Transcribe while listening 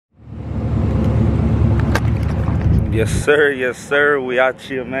Yes sir, we out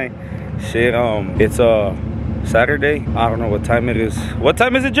here, man. Shit, it's Saturday. I don't know what time it is. What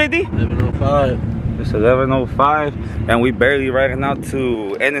time is it, JD? 11:05. It's 11:05, and we barely riding out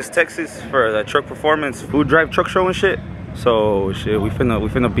to Ennis, Texas for the truck performance, food drive truck show and shit. So shit, we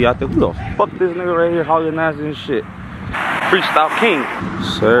finna be out there. Who the fuck this nigga right here hauling ass and shit? Freestyle King.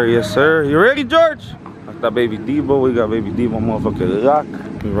 Sir, yes sir. You ready, George? I got Baby Deebow. We got Baby Deebow motherfucking lock.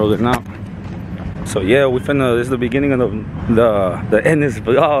 We rolling out. So yeah, this is the beginning of the Ennis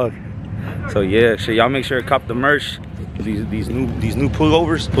vlog. So yeah, shit, y'all make sure to cop the merch. These new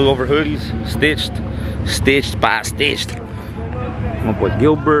pullover hoodies, stitched by stitched. My boy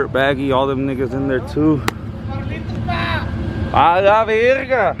Gilbert, Baggy, all them niggas in there too. A la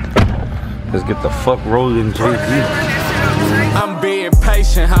verga. Let's get the fuck rolling, JD. I'm being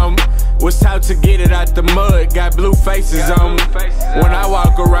patient, homie. Was taught to get it out the mud, got blue faces on me. When I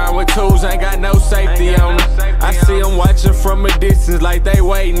walk around with tools, ain't got no safety on me. I see them watching from a distance like they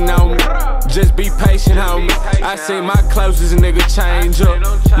waiting on me. Just be patient, homie. I see my closest nigga change up.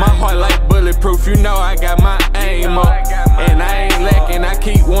 My heart like bulletproof, you know I got my aim up. And I ain't lacking, I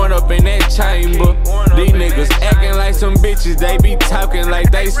keep one up in that chamber. These niggas acting like some bitches, they be talking like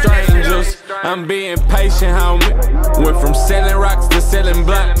they strangers. I'm being patient, homie. Went from selling rocks to selling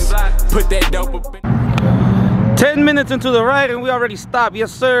blocks. Put that dope up in. 10 minutes into the ride and we already stopped. Yes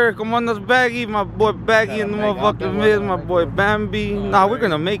sir, come on, that's Baggy, my boy Baggy in the motherfucking mid, my boy Bambi. Nah, we're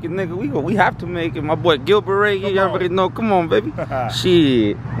gonna make it, nigga. We have to make it. My boy Gilbert, you already know. Come on, baby.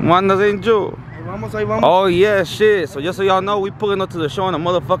 Shit, Wanda's Angel. Oh yeah, shit. So just so y'all know, we pulling up to the show in a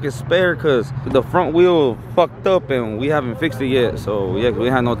motherfucking spare cause the front wheel fucked up and we haven't fixed it yet. So yeah, we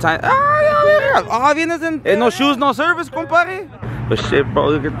had no time. Ah, vienes en no shoes, no service, compadre. But shit, bro,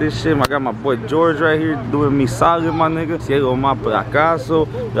 look at this shit. I got my boy George right here doing me solid, my nigga. Cielo más por acaso.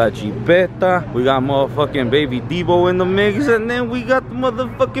 La Jeepeta. We got motherfucking Baby Deebow in the mix. And then we got the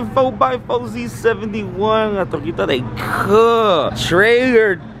motherfucking 4x4 Z71. La Torquita de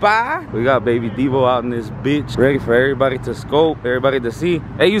trailered by. We got Baby Deebow out in this bitch. Ready for everybody to scope, everybody to see.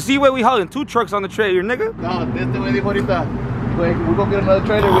 Hey, you see where we hauling 2 trucks on the trailer, nigga? No, this the way they put it down. We go get another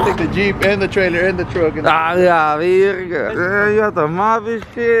trailer, we take the Jeep and the trailer and the truck. And ah, la verga. You got the mob and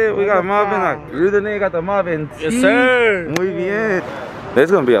shit. We got mob in a crude and they got the mob in. Yes, sir. Muy bien. This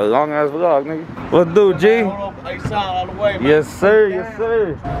is gonna be a long ass vlog, nigga. What do, G? Yes, sir. Yes,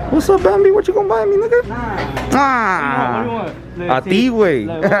 sir. What's up, Bambi? What you gonna buy me, nigga? What do you want? A T-way.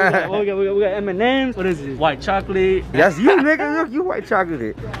 We got M&M's. What is this? White chocolate. That's you, nigga. Look, you white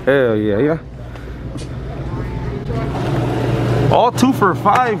chocolate. Hell yeah, yeah. All 2 for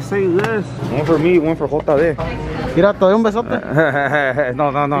 $5, say less. 1 for me, 1 for JD. Mira, te doy un besote. No.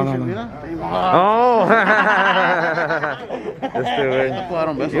 Oh. Este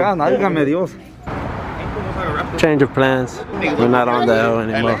güey. Ya, nadie Dios. Change of plans. We're not on the L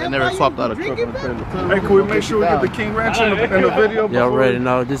anymore. I never swapped out a truck and a trailer. Hey, can we make sure we get the King Ranch in the video? You already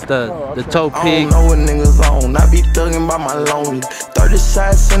know, this the toe I pig. don't know what niggas on. I be thugging by my lonely. 30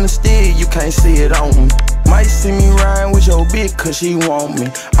 shots in the stick, you can't see it on me. Might see me riding with your bitch cause she want me.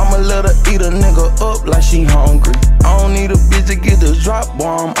 I'ma let her eat a nigga up like she hungry. I don't need a bitch to get the drop, boy,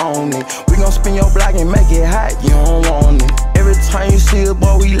 I'm on it. We gon' spin your block and make it hot, you don't want it. Every time you see a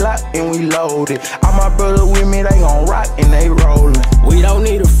boy, we lock and we loaded. All my brother with me, they gon' rock and they rollin'. We don't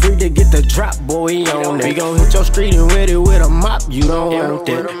need a freak to get the drop, boy, we on it. We gon' hit your street and ready with a mop, you don't want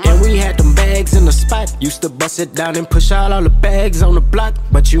that. And we had them bags in the spot. Used to bust it down and push out all the bags on the block.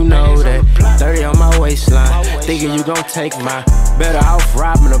 But you know that 30 on my waistline. Thinking you gon' take mine. Better off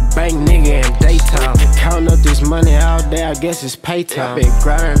robbing a bank, nigga, in daytime. Counting up this money all day, I guess it's pay time. Been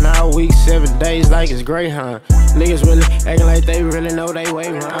grinding all week, 7 days like it's Greyhound. Niggas really acting like they really know they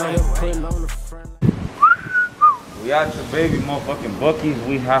way round. Putting on the front. We out your baby motherfucking Bucky's.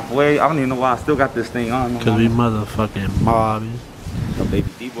 We halfway. I don't even know why I still got this thing on. Cause we motherfucking mobbing. So Baby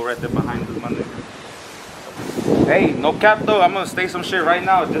Deebow right there behind us, Monday. Hey, no cap though, I'm gonna say some shit right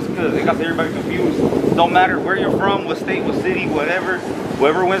now just cause it got everybody confused. Don't matter where you're from, what state, what city, whatever.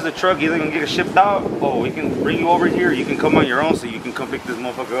 Whoever wins the truck, either gonna get it shipped out or we can bring you over here. You can come on your own so you can come pick this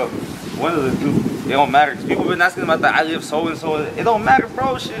motherfucker up. One of the 2. It don't matter. Cause people been asking about that I live so and so. It don't matter,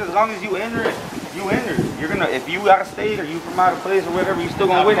 bro. Shit, as long as you enter it, you enter it. You're gonna, if you out of state or you from out of place or whatever, you still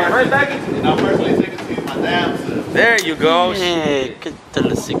gonna win it. Right back? And I'll personally take it to my damn self. There you go. Hey, ¿qué tal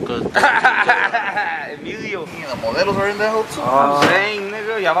el cico? Emilio. The modelos are in that hotel. I'm saying,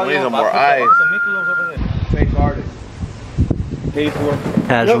 nigga. Y'all need some more eyes. Fake artist. Paid for.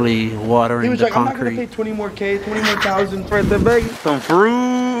 Casually watering He was the like, I'm not gonna concrete. pay 20 more K, 20 more thousand. Right there, baby. Some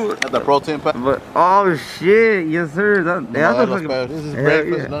fruit. Got the protein pack. But oh shit, yes sir. That looks like this is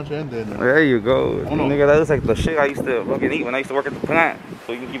breakfast, lunch, and dinner. There you go. Nigga, that looks like the shit I used to fucking eat when I used to work at the plant.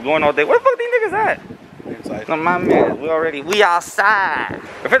 So you can keep going all day. Where the fuck these niggas at? Inside. No, my man, we outside.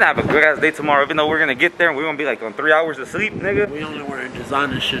 We're finna have a good ass day tomorrow, even though we're gonna get there and we're gonna be like on 3 hours of sleep, nigga. We only wearing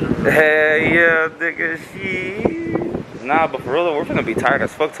designer shit. Hey, yeah, nigga, shit. Nah, but for real, we're finna be tired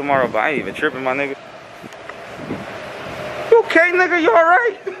as fuck tomorrow, but I ain't even tripping, my nigga. You okay, nigga? You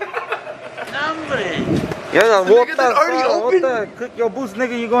alright? Hombre. Yeah, already open. Click your boots,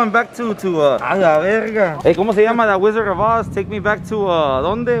 nigga. You going back to a la verga. Hey, ¿cómo se llama that Wizard of Oz? Take me back to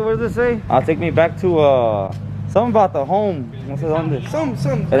 ¿dónde? What does it say? Take me back to something about the home. No sé dónde. Some.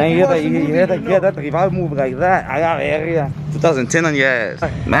 And then you hear that rival move like that. A la verga. 2010 on your ass.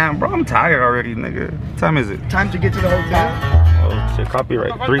 Man, bro, I'm tired already, nigga. What time is it? Time to get to the hotel. Oh shit,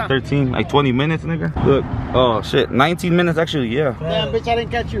 copyright. 3:13, like 20 minutes, nigga. Look, oh shit, 19 minutes actually, yeah. Damn, bitch, I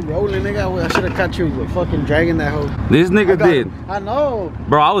didn't catch you rolling, nigga. I should have caught you fucking dragging that hoe. This nigga did. I know.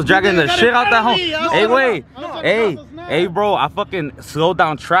 Bro, I was dragging the shit out that home. No, Hey, no, wait. no. Hey, bro, I fucking slowed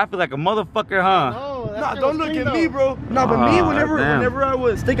down traffic like a motherfucker, huh? No, Nah, don't look at me, bro. Nah, but Ah, me, whenever I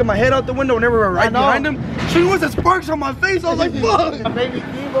was sticking my head out the window, whenever I was right know. behind him, she was the sparks on my face. I was like, fuck. Baby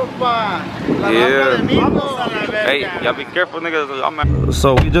Deebow pa. Yeah. Hey, y'all be careful, nigga.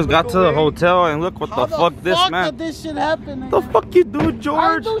 So we just got to the hotel and look what the fuck this man. Did this shit happen? The fuck you do, George?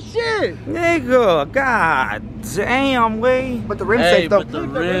 I do shit. Nigga, god damn, way. But the rim's Hey, safe, though. but the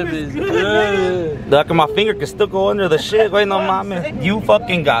rim is good. Look, my finger can still go under the shit. Wait, no, mama. You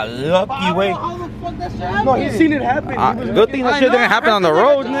fucking got lucky, way. How the fuck that shit happened? No, he's seen it happen. Good thing that shit didn't happen on the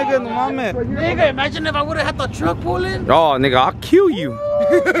road, nigga. No, mama. Nigga, imagine if I would have had the truck pulling. Oh, nigga, I'll kill you.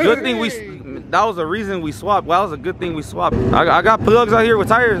 Good thing that was the reason we swapped. Well, that was a good thing we swapped. I got plugs out here with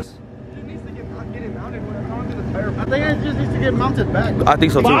tires. I think it just needs to get mounted back. I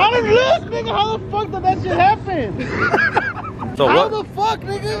think so too. Nigga, how the fuck did that shit happen? So How what? the fuck,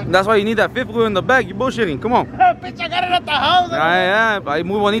 nigga? That's why you need that fifth wheel in the back. You bullshitting. Come on. Bitch, I got it at the house. Ahí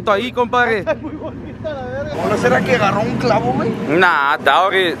muy bonito ahí, compadre. ¿No será que agarró un clavo, güey? Nah,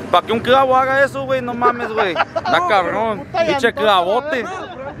 que para que un clavo haga eso, güey, no mames, güey. Está cabrón. Pinche clavote.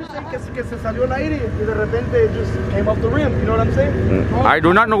 Que se salió al aire y de repente it just came off the rim. You know what I'm saying? I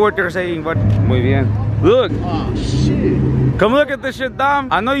do not know what they're saying, but muy bien. Look. Oh, shit. Come look at this shit, Dom.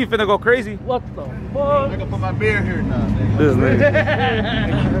 I know you finna go crazy. What the fuck? I can put my beer here now. This nigga.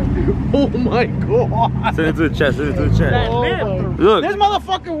 Oh my god. Send it to the chest, send it to the chest. Look. This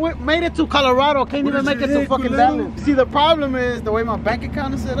motherfucker made it to Colorado, can't even make it to fucking Dallas. See, the problem is the way my bank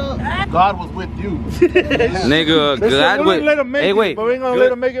account is set up. God was with you. Nigga, glad we let him make hey, wait. it, but we ain't gonna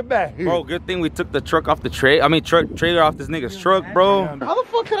let him make it back. Bro, good thing we took the truck off the trailer off this nigga's truck, bro. How the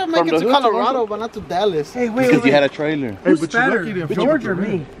fuck could I make it to Colorado but not to Dallas? Hey, wait, because you had a trailer. Hey, but you're lucky than George or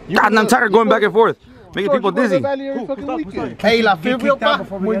me? God, I'm tired of going back and forth. Making people dizzy. Hey, la fibra, pa,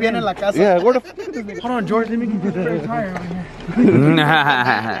 muy bien en la casa. Yeah, where the fuck is this nigga? Hold on, George, let me get this tire over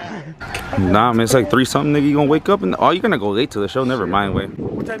here. Nah, man, it's like 3 something, nigga. You gonna wake up and you're gonna go late to the show. Never mind, wait.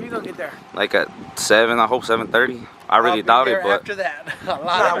 What time you gonna get there? Like at 7, I hope 7:30. I really doubt it, but after that, a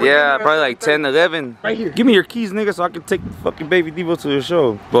lot. yeah, probably like 10, 11. Right here. Give me your keys, nigga, so I can take fucking Baby Deebow to the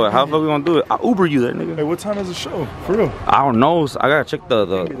show. But how the fuck we gonna do it? I'll Uber you there, nigga. Hey, what time is the show? For real? I don't know. So I gotta check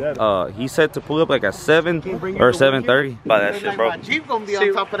the he said to pull up like at 7 or 7:30. By that shit, bro. My Jeep gonna be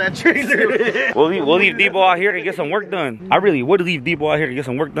on top of that trailer. We'll leave Deebow out here to get some work done. I really would leave Deebow out here to get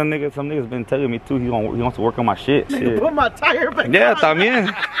some work done, nigga. Some niggas been telling me too he wants to work on my shit. Put my tire back. Yeah,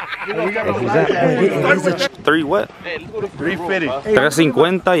 también. 3 what? 350.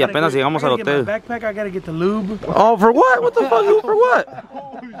 350 y apenas llegamos al hotel. Backpack, I gotta get the lube. Oh, for what? What the fuck? You for what?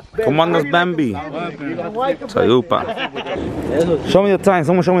 ¿Cómo andas, Bambi? Salud, pa. Show me the time.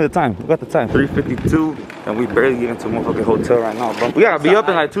 Someone show me the time. We got the time. 3:52, and we barely get into a motherfucking hotel right now, bro. We gotta be up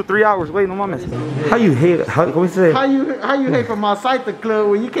in like 2-3 hours. Wait, no mames. How you hate? How can we say? How you hate from outside the club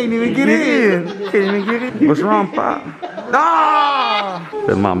when you can't even get in? Can't even get in. What's wrong, pa? Ah!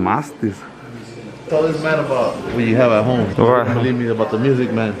 Te mamaste. Tell this man about what you have at home. Alright. Believe me about the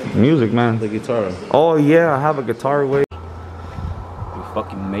music, man. Music, man. The guitar. Oh yeah, I have a guitar away. We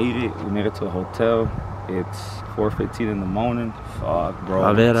fucking made it. We made it to a hotel. It's 4:15 in the morning. Fuck, bro.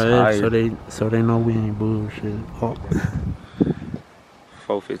 A ver, tired. so they know we ain't bullshit. Oh.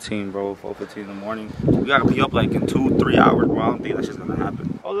 4:15, bro. 4:15 in the morning. We gotta be up like in 2-3 hours, bro. I don't think that shit's gonna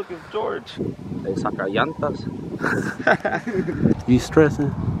happen. Oh, look, it's George. They saca llantas. You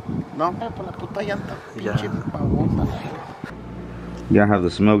stressing? No, por la puta llanta. Yeah. Pinche pavota. You gotta have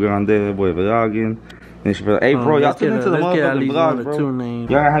the smell good on there, boy, vlogging. Hey, bro, y'all tune into the motherfucking vlog, bro. You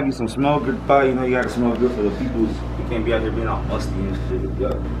gotta have you some smell good, you know, you gotta smell good for the people. You can't be out here being all musty and shit.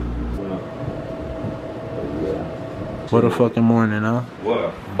 Yeah. What a fucking morning, huh?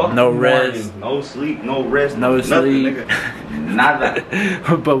 What? Fucking No rest. No sleep. No rest. No nothing, sleep. Nigga.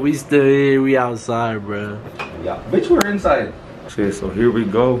 Nada. But we still here. We outside, bro. Yeah. Bitch, we're inside. Okay, so here we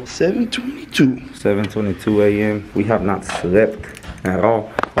go. 7:22. 7:22 a.m. We have not slept at all.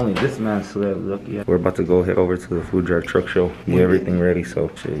 Only this man slept. Look, yeah. We're about to go head over to the food drive truck show. Get everything ready.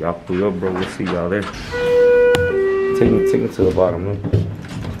 So shit, y'all pull up, bro. We'll see y'all there. Take me to the bottom, man.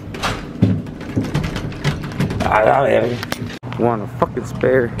 Want a fucking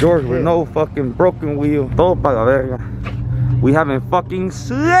spare George with no fucking broken wheel. Todo para la verga. We haven't fucking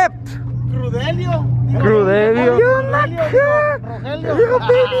slept. Crudelio. Crudelio. You're not cook. You're a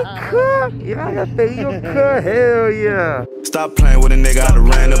baby cook. You're not a baby cook. Hell yeah. Stop playing with a nigga, I done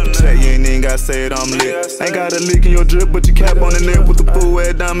ran up a check, you ain't even gotta say it, I'm lit. Ain't got a leak in your drip, but you cap on the neck with the full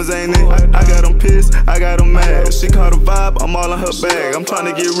wear diamonds, ain't it? I got them pissed, I got them mad. She caught a vibe, I'm all in her bag. I'm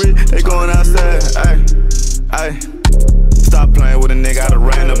trying to get rich, they going outside. Ay. Stop playing with a nigga, I done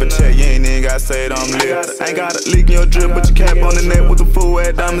ran up a check, you ain't even gotta say it, I'm lit. Ain't got a leak in your drip, but you cap on the neck with the full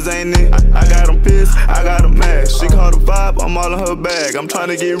wear diamonds, ain't it? I got them pissed, I got them mad. She caught a vibe, I'm all in her bag. I'm trying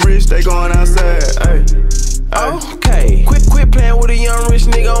to get rich, they going outside. Ay. Okay, quit playing with a young rich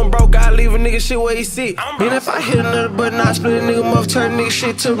nigga on broke. I leave a nigga shit where he sit. And if I hit another button, I split a nigga muff, turn nigga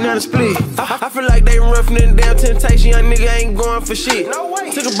shit to another split. I feel like they roughing in the damn temptation. Young nigga ain't going for shit.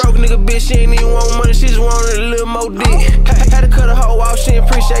 Took a broke nigga bitch, she ain't even want money, she just wanted a little more dick. Had to cut a hoe off, she ain't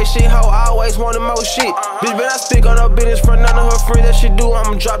appreciate shit. Hoe always wanted more shit. Bitch, but I speak on her business for none of her friends that she do.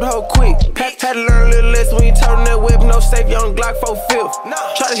 I'ma drop the hoe quick. Had to learn a little lesson when you told that whip, no safe, young Glock 4/5.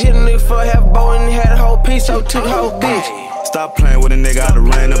 Try to hit a nigga for half bow and had a whole piece, so took the whole bitch. Stop playing with a nigga, I done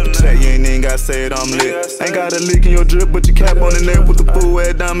ran up a check, you ain't even gotta say it, I'm lit. Ain't got a leak in your drip, but you cap on the neck with the full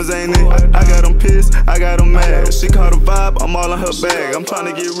wear diamonds, ain't it? I got them pissed, I got them mad. She caught a vibe, I'm all in her bag. I'm trying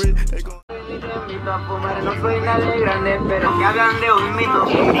to get rich. No soy nada grande, pero que hablan de un mito.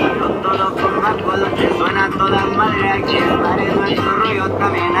 Todo con más color, que suena toda madre. Hay que estar en nuestro rollo,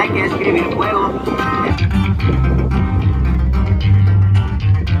 también hay que escribir juego.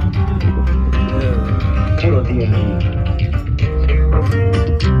 Puro tío mío.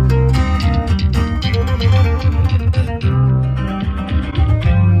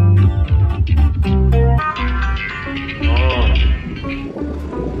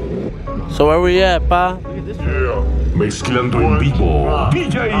 So where we at, pa? Mezclando en vivo,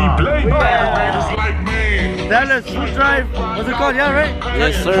 DJ Playback. Dallas food drive. What's it called? Yeah, right?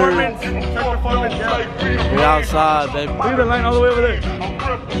 Yes, sir. Performance, yeah. We outside, baby. Look at the line all the way over there.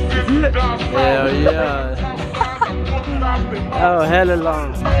 Hell yeah. Oh, hella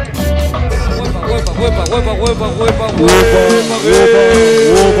long.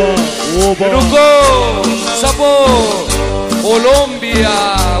 Peruco, Sapo, Colombia.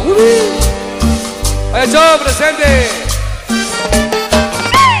 Vaya chavo, presente.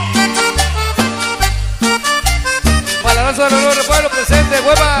 Para la raza de los nuevos pueblos, presente,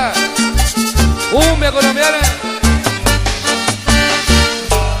 hueva. Cumbia colombiana.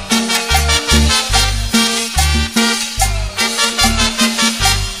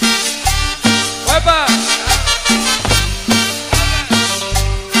 Hueva.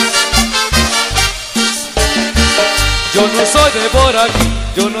 Yo no soy de por aquí,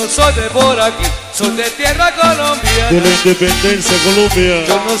 yo no soy de por aquí. Soy de tierra colombiana, De la independencia Colombia.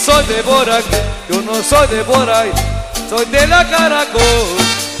 yo no soy de por aquí, yo no soy de por ahí, soy de la Caracol.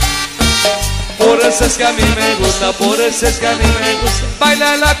 Por eso es que a mí me gusta, por eso es que a mí me gusta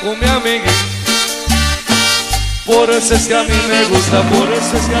bailar la cumbia, amiguito. Por eso es que a mí me gusta, por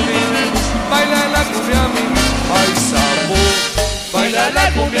eso es que a mí me gusta bailar la cumbia, amiguito. Ay, sabor, bailar la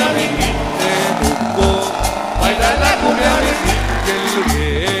cumbia, amiguito. Bailar la cumbia, amiguito.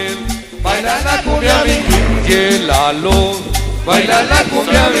 Baila la cumbia, y el aló. Baila la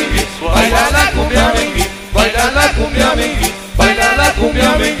cumbia, baila la cumbia, baila la cumbia, baila la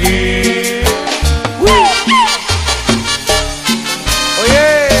cumbia, Oye,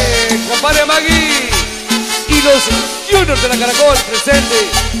 compadre Magui y los Juniors de la Caracol presente.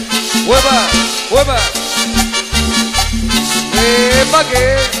 Hueva, hueva. Pa'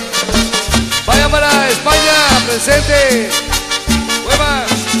 que vaya para España presente. Hueva.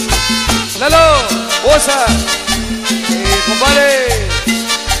 Lalo, Osa, el compadre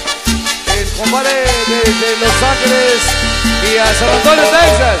de Los Ángeles y a San Antonio,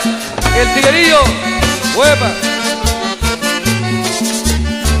 Texas, el tiguerillo, huepa.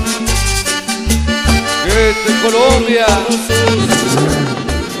 De Colombia.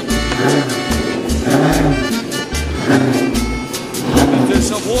 De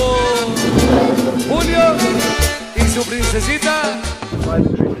sabor, Julio y su princesita.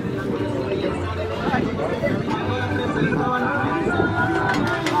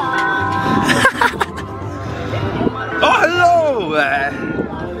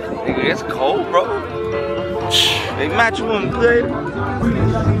 match one, play.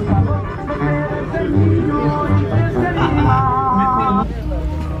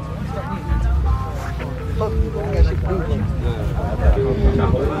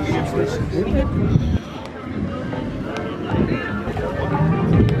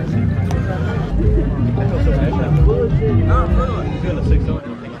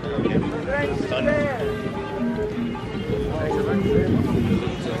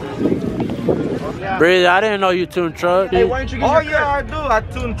 Breeze, I didn't know you tuned trucks. Hey, why don't you get your yeah, I do. I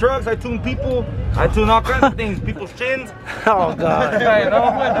tune trucks, I tune people, I tune all kinds of things. People's chins. Oh, God. I know,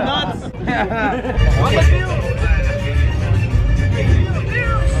 nuts.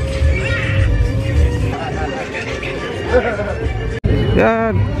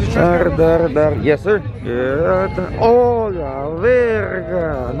 Yeah, dar. Yes, sir. Yeah. Oh, la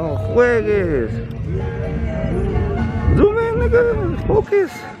verga. No juegues. Zoom in, nigga.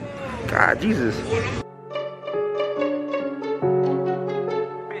 Focus. God, Jesus.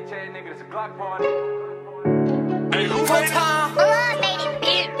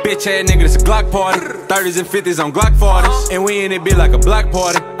 Bitch ass nigga, this a Glock party. 30s and 50s on Glock 40s. And we in it be like a block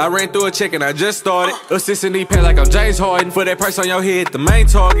party. I ran through a check and I just started. Assisting these pants like I'm James Harden. For that price on your head, the main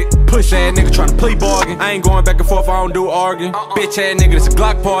target. Push ass nigga tryna play bargain. I ain't going back and forth, I don't do arguing. Bitch ass nigga, this a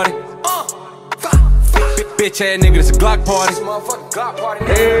Glock party. Bitch ass nigga, this a Glock party.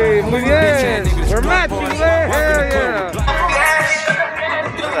 Hey, muy bien. We're matching, man. Hell yeah.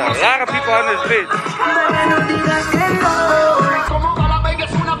 There's a lot of people on this bitch.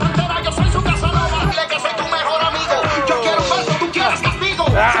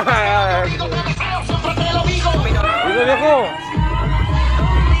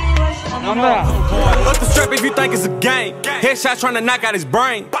 Up the strap if you think it's a game. Headshot trying to knock out his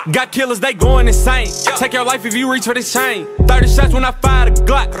brain. Got killers, they going insane. Take your life if you reach for this chain. 30 shots when I fire the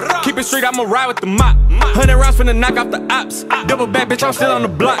Glock. Keep it straight, I'ma ride with the mop. 100 rounds finna knock off the ops. Double back, bitch, I'm still on the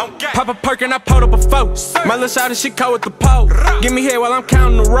block. Pop a perk and I pulled up a foe. My little shot and she cold with the pole. Give me head while I'm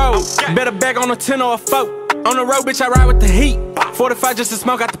counting the road. Better bag on a 10 or a 4. On the road, bitch, I ride with the heat. 45 just to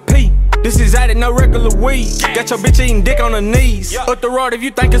smoke out the pee. This is at it, no regular weed. Got your bitch eating dick on her knees. Up the road if you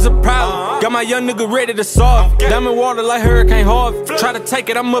think it's a problem. Got my young nigga ready to solve. Diamond water like Hurricane Harvey. Try to take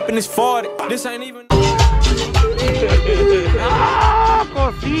it, I'm up in this 40. This ain't even. Ah,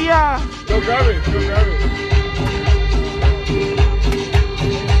 cosilla. Go grab it, go grab it.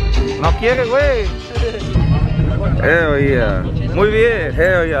 No quiere, güey. Hell yeah. Muy bien,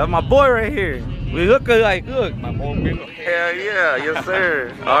 hell yeah. My boy right here. We look alike, look. My boy, hell yeah, yes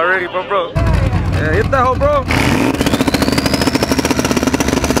sir. Already, bro. Yeah, hit that hoe, bro.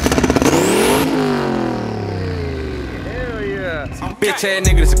 Hell yeah. Bitch ass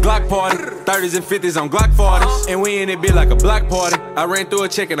nigga, this a Glock party. 30s and 50s on Glock 40s. And we in it be like a block party. I ran through a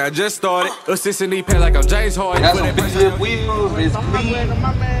check and I just started. Assisting these pants like I'm James Harden. Got some big zip wheels, it's clean.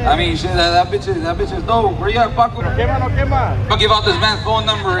 I mean, shit, that bitch is dope. Where you at, Paco? I'll give out this man's phone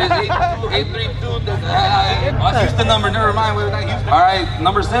number. It's 832. That's Houston number, never mind. We're not Houston. All right,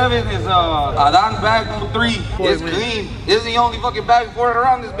 number 7 is Adan bag number 3. It's clean. This is the only fucking bag for it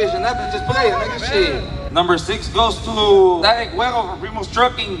around this bitch, and that bitch just play. Nigga, shit. Number 6 goes to Static Juego from Primo's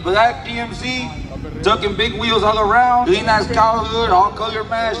Trucking, black GMC. Ducking big wheels all around. Clean ass cow hood, all color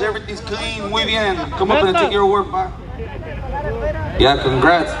matched, everything's clean. Muy bien. Come up and take your work, man. Yeah,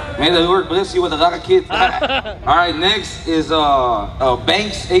 congrats. May the Lord bless you with a lot of kids. Alright, next is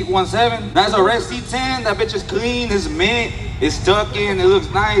Banks 817. That's a red C10. That bitch is clean, it's mint, it's tucked in, it looks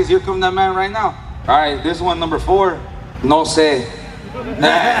nice. Here comes that man right now. Alright, this one, number 4. No sé.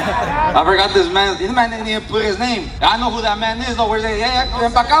 I forgot this man. This man didn't even put his name. I know who that man is though. Where's that? Yeah,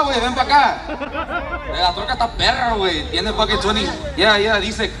 ven pa' acá, güey, ven pa' acá. La troca está perra, güey. Tiene fucking 20. Yeah,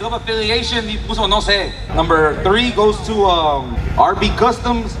 dice club affiliation. Y puso no sé. Number 3 goes to RB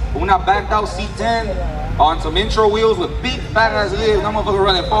Customs. Una backed out C10 on some intro wheels with big fat ass lids. That motherfucker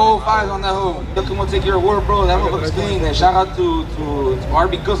running 405s on that hoe. Look, come on, take your word, bro. That motherfucker's clean. And shout out to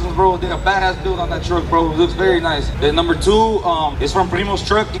RB Customs, bro. Did a badass build on that truck, bro. It looks very nice. Then number 2 is from Primo's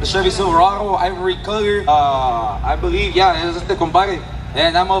Truck, the Chevy Silverado, ivory color. I believe, yeah, it's este compadre.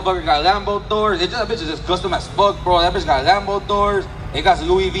 And that motherfucker got Lambo doors. That bitch is just custom as fuck, bro. That bitch got Lambo doors. It got some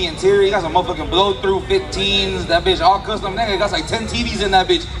Louis V interior. It got some motherfucking blow-through 15s. That bitch all custom. Nigga, it got like 10 TVs in that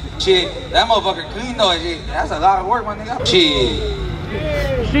bitch. Shit, that motherfucker clean though. Shit. That's a lot of work, my nigga. Shit.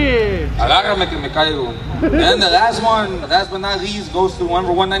 Agárrame que me caigo. And then the last one, last but not least, goes to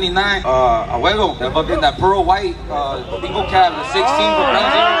number 199. Abuelo, that pearl white bingo cab, the 16 for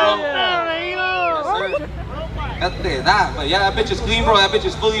Ground Zero, bro. That's that. But yeah, that bitch is clean, bro. That bitch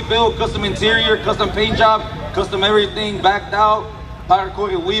is fully built, custom interior, custom paint job, custom everything, backed out. powder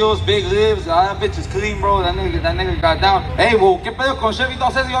coated wheels, big lips. That bitch is clean, bro. That nigga got down. Hey, well, ¿qué pedo con Chevy? ¿No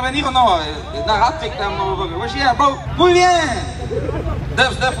sé si va a venir o no? It's not hot take that motherfucker. Where she at, bro? Muy bien.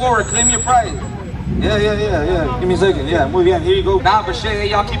 Step forward, claim your prize. Yeah. Give me a second. Yeah, muy bien. Here you go. Nah, but shit, hey,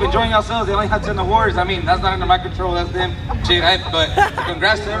 y'all keep enjoying yourselves. They only had 10 awards. I mean, that's not under my control. That's them. Shit, but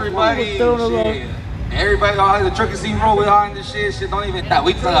congrats to everybody. Shit. Everybody all the trucking scene roll with all this shit. Shit, don't even that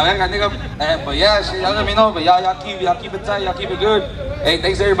weak to la verga, nigga. But yeah, shit, y'all let me know. But y'all keep it tight. Y'all keep it good. Hey,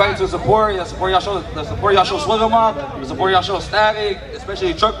 thanks to everybody to the support. The support y'all show Suelo Mob. The support y'all show Static,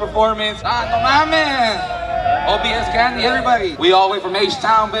 especially truck performance. Ah, no mames. OBS Candy, everybody. We all way from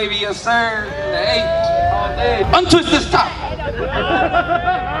H-Town, baby, yes sir. Hey, all day. Untwist this top.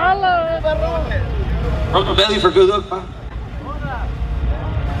 Broke the belly for good look, huh?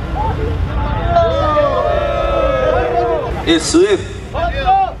 It's Swift.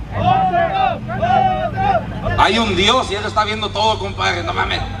 Hay un Dios y él está viendo todo, compadre. No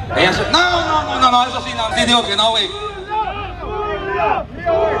mames. No, eso sí, no. Sí digo que no, güey.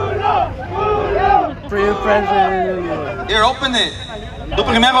 Free impression. Here, open it. Tú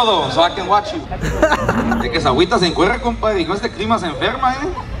primero, though, so I can watch you. De que esa agüita se encuerre, compadre, y con este clima se enferma,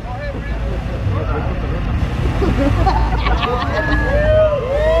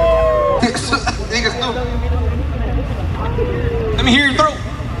 Digas tú. Let me hear your throat.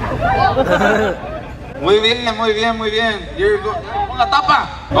 Muy bien. Here you go. Ponga tapa.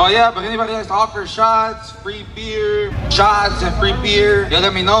 Oh yeah, but anybody has to offer shots, free beer, shots and free beer, you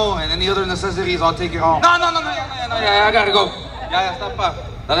let me know, and any other necessities, I'll take it home. No, I gotta go. Ya, tapa.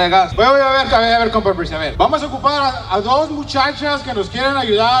 Dale gas. Voy a ver, compa Percy, a ver. Vamos a ocupar a dos muchachas que nos quieren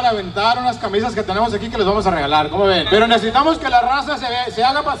ayudar a aventar unas camisas que tenemos aquí que les vamos a regalar, ¿cómo ven? Pero necesitamos que la raza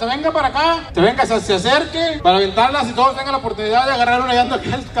se venga para acá, se acerque para aventarlas y todos tengan la oportunidad de agarrar una llanta que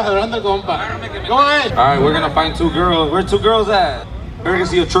es cabrón del compa. ¿Cómo ven? Alright, we're gonna find 2 girls. Where 2 girls at? We're gonna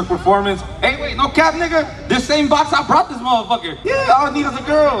see a truck performance. Hey, wait, no cap, nigga. This same box I brought this motherfucker. Yeah, all I need is a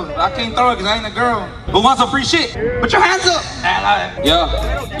girl. I can't throw it because I ain't a girl. Who wants some free shit? Put your hands up. Yeah.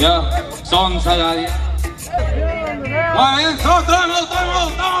 Son salari. Well, throw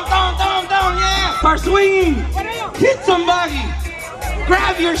down, yeah. Start swinging. Hit somebody.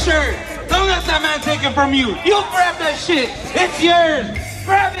 Grab your shirt. Don't let that man take it from you. You grab that shit. It's yours.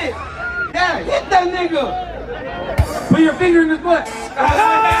 Grab it. Yeah, hit that nigga. Put your finger in his butt. Throw.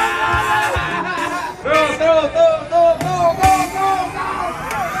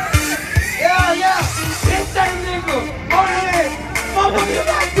 Yeah. Hit that nigga. Go ahead. Motherfucker, you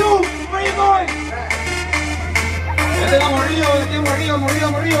got 2. Where you going? Morrillo.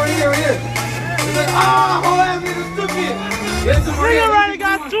 Ah, joder, nigga, stupid. He already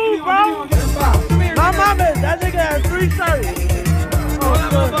got 2, bro. My mama, that nigga has 3 shirts.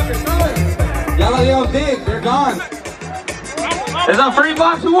 Y'all are all big. They're gone. There's a free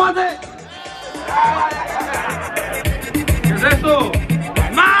box. Who wants it? ¿Qué es esto?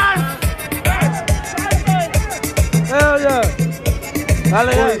 ¡Más! Hell yeah.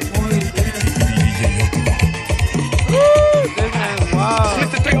 Dale, yeah. Wow.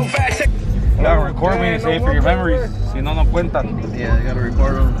 You gotta record me and save for your memories. Si no cuentan. Yeah, you gotta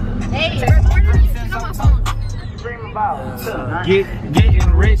record them. Hey, record me. Send on my phone.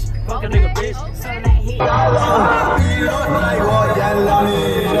 Getting rich, fuck a nigga bitch.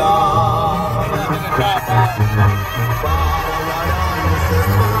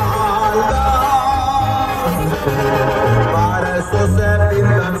 Para eso se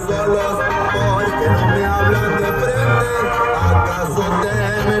pintan solos, porque no me hablan de frente. ¿Acaso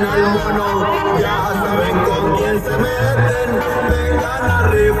temen al mono? Ya saben con quién se meten. Vengan a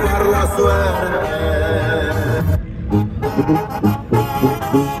rifar la suerte.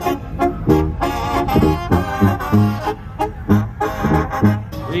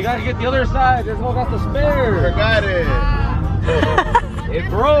 You gotta get the other side. There's no got the spare. Forgot it. It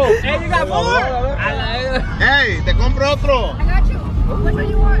broke. Hey, you got more? Hey, te compro otro. I got you. Which one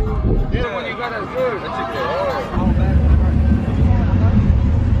you want? The one you got is good.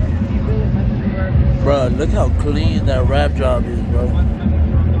 Bro, look how clean that wrap job is, bro.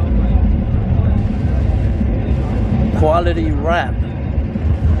 Quality wrap.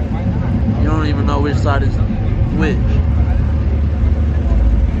 You don't even know which side is which.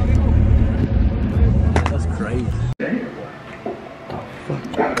 That's crazy.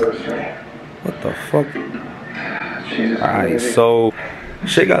 What the fuck? Alright, so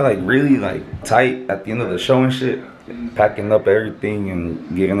shit got like really like tight at the end of the show and shit. Packing up everything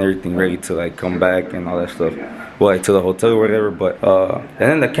and getting everything ready to like come back and all that stuff. well, like, to the hotel or whatever. But and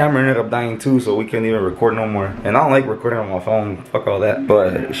then the camera ended up dying too, so we couldn't even record no more. And I don't like recording on my phone, fuck all that.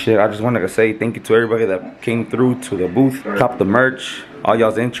 But shit, I just wanted to say thank you to everybody that came through to the booth, copped the merch. All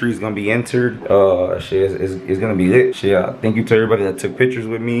y'all's entries gonna be entered. Shit, it's gonna be lit. Shit, thank you to everybody that took pictures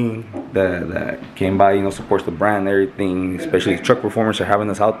with me, that came by, you know, supports the brand and everything. Especially the truck performers for having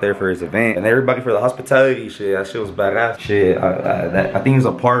us out there for his event, and everybody for the hospitality. Shit, that shit was badass. Shit, I think it's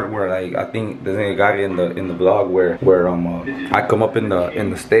a part where, like, I think the thing got it in the vlog where I come up in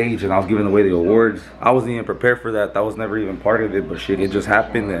the stage and I was giving away the awards. I wasn't even prepared for that. That was never even part of it. But shit, it just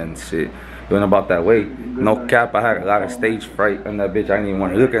happened, and shit. Went about that way. No cap, I had a lot of stage fright in that bitch. I didn't even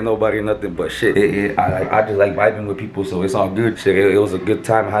want to look at nobody or nothing, but shit, I just like vibing with people, so it's all good. Shit, it was a good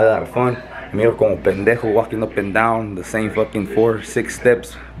time. I had a lot of fun. Me como pendejo walking up and down the same fucking 4-6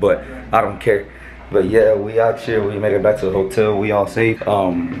 steps, but I don't care. But yeah, we out here. We made it back to the hotel. We all safe.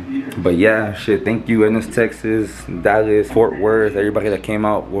 But yeah, shit. Thank you, Ennis, Texas, Dallas, Fort Worth, everybody that came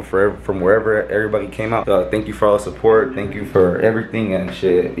out from wherever everybody came out. Thank you for all the support. Thank you for everything and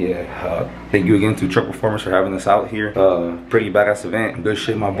shit. Yeah. Thank you again to Truck Performers for having us out here. Pretty badass event. Good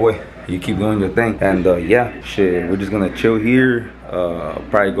shit, my boy. You keep doing your thing. And yeah, shit. We're just gonna chill here.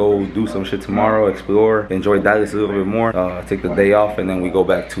 Probably go do some shit tomorrow, explore, enjoy Dallas a little bit more, take the day off, and then we go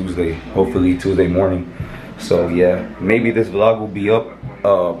back Tuesday, hopefully Tuesday morning. So yeah, maybe this vlog will be up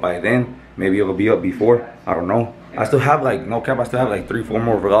by then. Maybe it'll be up before, I don't know. I still have, like, no cap, I still have like 3-4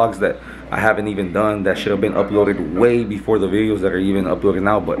 more vlogs that I haven't even done that should have been uploaded way before the videos that are even uploaded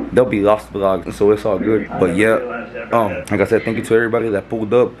now, but they'll be lost vlogs, so it's all good. But yeah, like I said, thank you to everybody that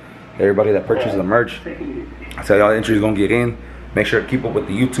pulled up, everybody that purchased the merch. I said y'all entries gonna get in. Make sure to keep up with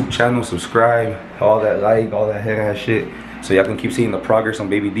the YouTube channel, subscribe, all that all that head ass shit, so y'all can keep seeing the progress on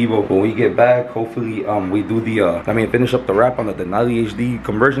Baby Deebow. When we get back, hopefully we do the finish up the wrap on the Denali HD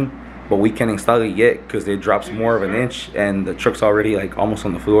conversion, but we can't install it yet because it drops more of an inch and the truck's already like almost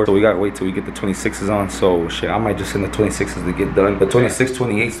on the floor, so we gotta wait till we get the 26s on. So shit, I might just send the 26s to get done, the 26,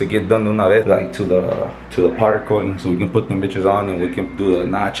 28s to get done una vez, like to the powder coating, so we can put them bitches on and we can do the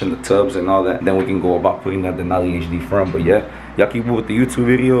notch and the tubs and all that. Then we can go about putting that Denali HD front. But yeah, y'all keep up with the YouTube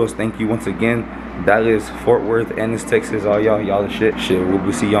videos. Thank you once again. Dallas, Fort Worth, Ennis, Texas, all y'all the shit.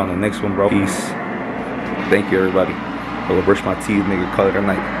 We'll see y'all on the next one, bro. Peace. Thank you, everybody. I'll brush my teeth, nigga. Call it a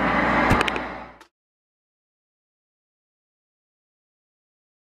night.